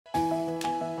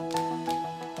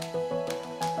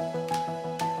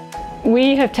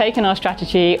We have taken our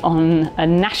strategy on a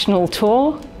national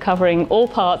tour covering all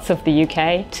parts of the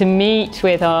UK to meet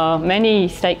with our many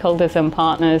stakeholders and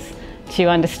partners to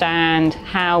understand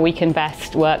how we can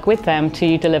best work with them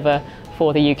to deliver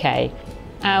for the UK.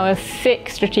 Our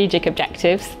 6 strategic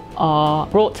objectives are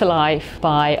brought to life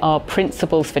by our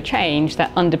principles for change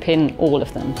that underpin all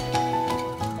of them.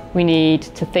 We need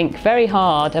to think very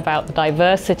hard about the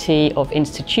diversity of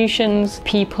institutions,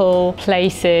 people,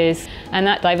 places, and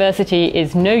that diversity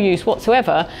is no use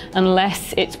whatsoever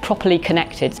unless it's properly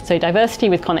connected. So diversity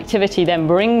with connectivity then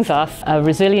brings us a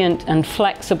resilient and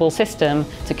flexible system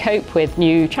to cope with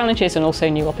new challenges and also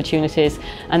new opportunities.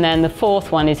 And then the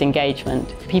 4th one is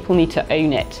engagement. People need to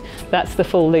own it. That's the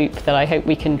full loop that I hope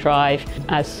we can drive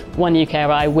as one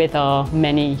UKRI with our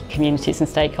many communities and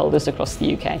stakeholders across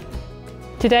the UK.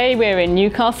 Today we're in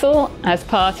Newcastle as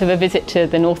part of a visit to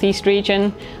the North East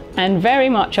region, and very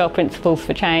much our principles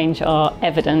for change are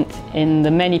evident in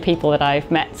the many people that I've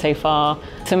met so far.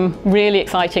 Some really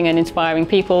exciting and inspiring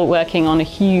people working on a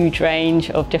huge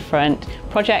range of different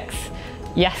projects.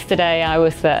 Yesterday I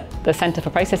was at the Centre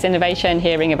for Process Innovation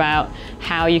hearing about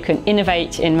how you can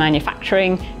innovate in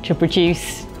manufacturing to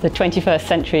produce the 21st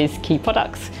century's key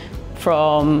products,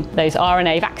 from those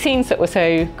RNA vaccines that were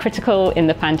so critical in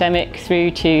the pandemic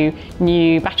through to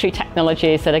new battery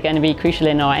technologies that are going to be crucial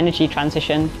in our energy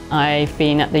transition. I've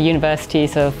been at the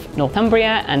universities of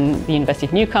Northumbria and the University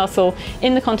of Newcastle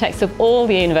in the context of all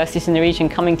the universities in the region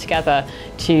coming together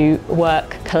to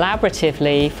work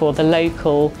collaboratively for the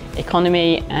local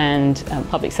economy and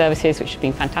public services, which have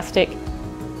been fantastic.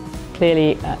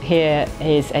 Clearly here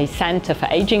is a centre for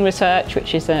ageing research,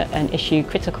 which is an issue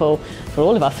critical for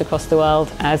all of us across the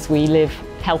world as we live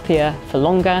healthier for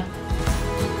longer.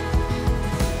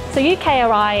 So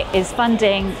UKRI is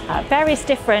funding various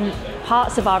different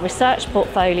parts of our research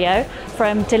portfolio,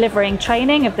 from delivering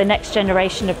training of the next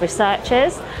generation of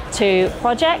researchers to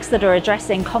projects that are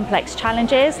addressing complex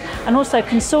challenges, and also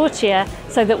consortia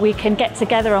so that we can get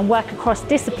together and work across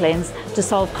disciplines to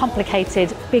solve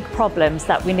complicated big problems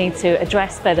that we need to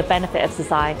address for the benefit of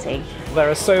society. There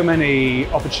are so many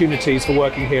opportunities for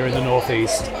working here in the North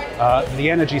East. The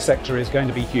energy sector is going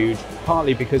to be huge,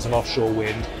 partly because of offshore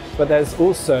wind, but there's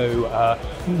also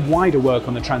wider work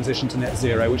on the transition to net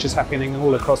zero, which is happening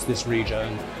all across this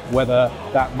region, whether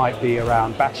that might be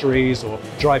around batteries or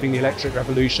driving the electric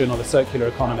revolution or the circular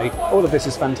economy. All of this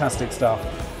is fantastic stuff.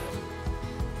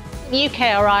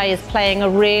 UKRI is playing a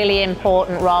really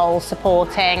important role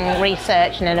supporting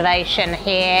research and innovation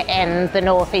here in the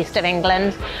northeast of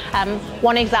England.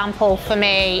 One example for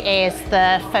me is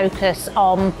the focus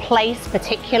on place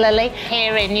particularly.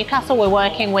 Here in Newcastle we're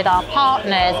working with our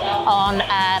partners on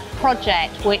a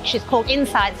project which is called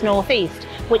Insights Northeast,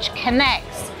 which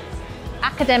connects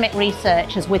academic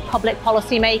researchers with public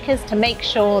policy makers to make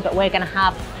sure that we're going to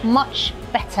have much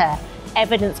better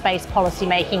evidence-based policy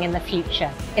making in the future.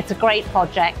 It's a great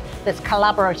project that's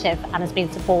collaborative and has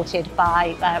been supported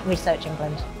by Research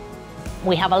England.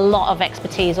 We have a lot of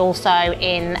expertise also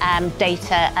in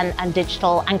data and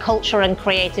digital and culture and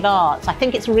creative arts. I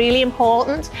think it's really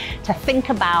important to think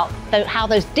about how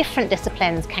those different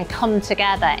disciplines can come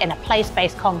together in a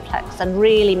place-based context and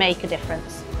really make a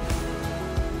difference.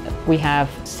 We have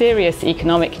serious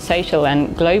economic, social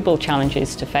and global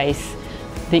challenges to face.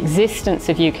 The existence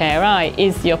of UKRI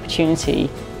is the opportunity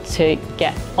to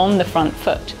get on the front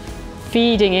foot,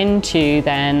 feeding into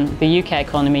then the UK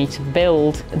economy to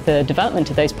build the development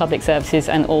of those public services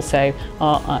and also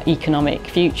our economic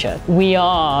future. We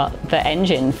are the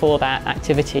engine for that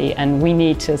activity and we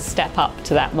need to step up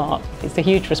to that mark. It's a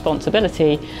huge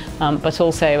responsibility, but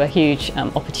also a huge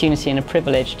opportunity and a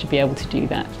privilege to be able to do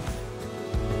that.